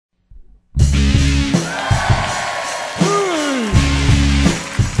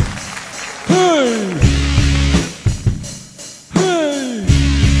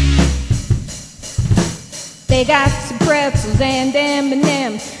They got some pretzels and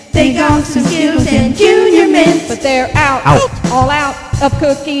M&M's. They got some Skittles and Junior Mints. But they're out, all out of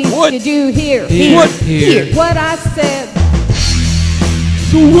cookies. What? Did you hear? What? Hear what I said.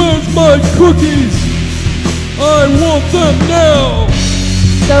 So where's my cookies? I want them now.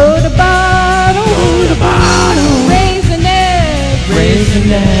 Soda bottle,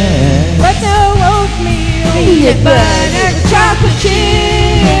 raisinette, but no oatmeal, Peanut butter, chocolate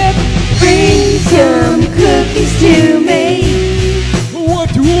chip. Bring some cookies to me.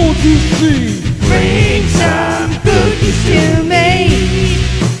 What do all you see? Bring some cookies to me.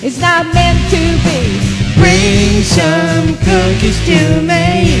 It's not meant to be. Bring some cookies to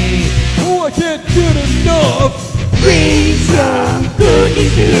me. Oh, I can't get enough. Bring some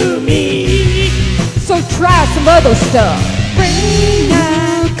cookies to me. So try some other stuff. Bring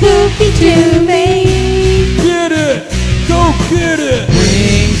a cookie to me. Get it. Go get it.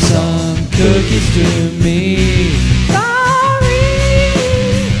 Bring some cookies to me. Sorry.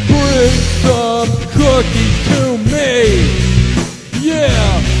 Bring some cookies to me.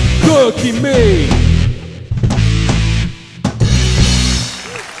 Yeah, cookie me.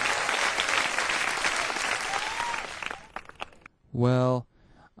 Well,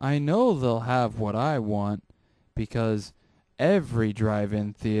 I know they'll have what I want because every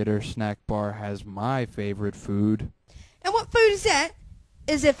drive-in theater snack bar has my favorite food. And what food is that?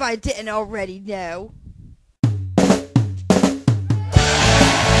 As if I didn't already know.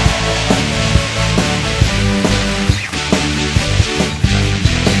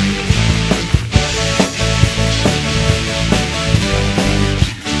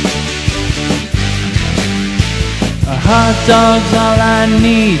 A hot dog's all I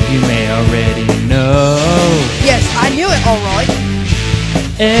need, you may already know. Yes, I knew it all right.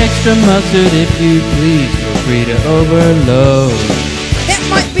 Extra mustard if you please, feel free to overload. That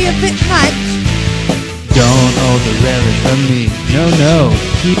might be a bit much. Don't hold the relish from me, no,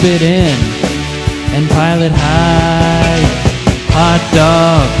 keep it in and pile it high. Hot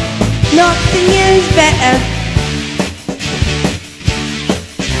dog, Nothing is better.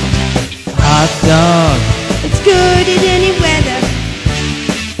 hot dog, It's good in any weather.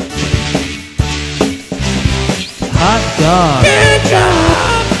 hot dog, Good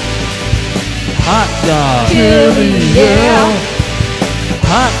job. hot dog, Yeah.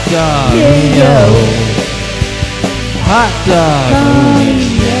 hot dog, Yeah. hot dog,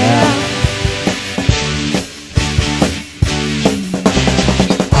 Yeah.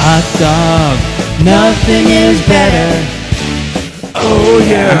 hot dog, nothing is better. Oh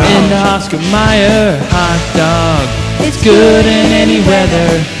yeah. I'm into Oscar Mayer, hot dog, It's good in any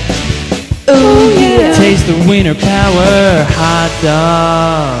weather. Oh yeah. Taste the wiener power, hot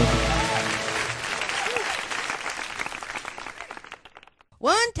dog.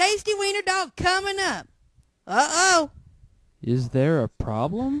 One tasty wiener dog coming up. Uh-oh. Is there a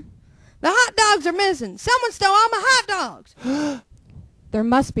problem? The hot dogs are missing. Someone stole all my hot dogs. There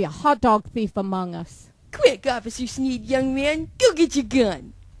must be a hot dog thief among us. Quick, Officer Sneed, young man. Go get your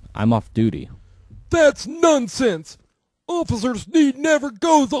gun. I'm off duty. That's nonsense. Officer Sneed never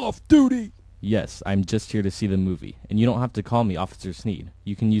goes off duty. Yes, I'm just here to see the movie, and you don't have to call me Officer Sneed.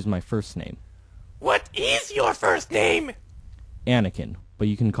 You can use my first name. What is your first name? Anakin, but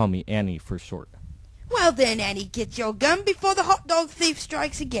you can call me Annie for short. Well then, Annie, get your gun before the hot dog thief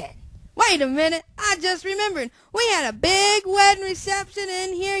strikes again. Wait a minute. I just remembered. We had a big wedding reception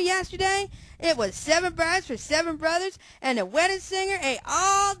in here yesterday. It was 7 brides for 7 brothers, and the wedding singer ate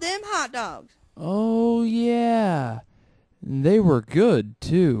all them hot dogs. Oh, yeah. They were good,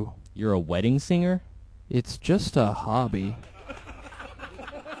 too. You're a wedding singer? It's just a hobby.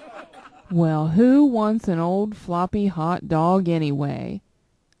 Well, who wants an old floppy hot dog anyway?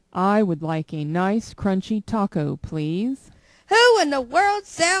 I would like a nice crunchy taco, please. Who in the world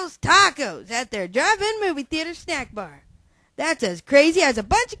sells tacos at their drive-in movie theater snack bar? That's as crazy as a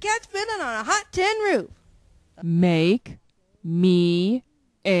bunch of cats fiddling on a hot tin roof. Make me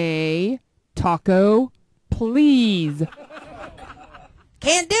a taco, please.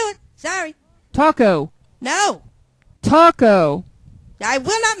 Can't do it. Sorry. Taco. No. Taco. I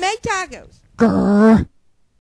will not make tacos. Grrr.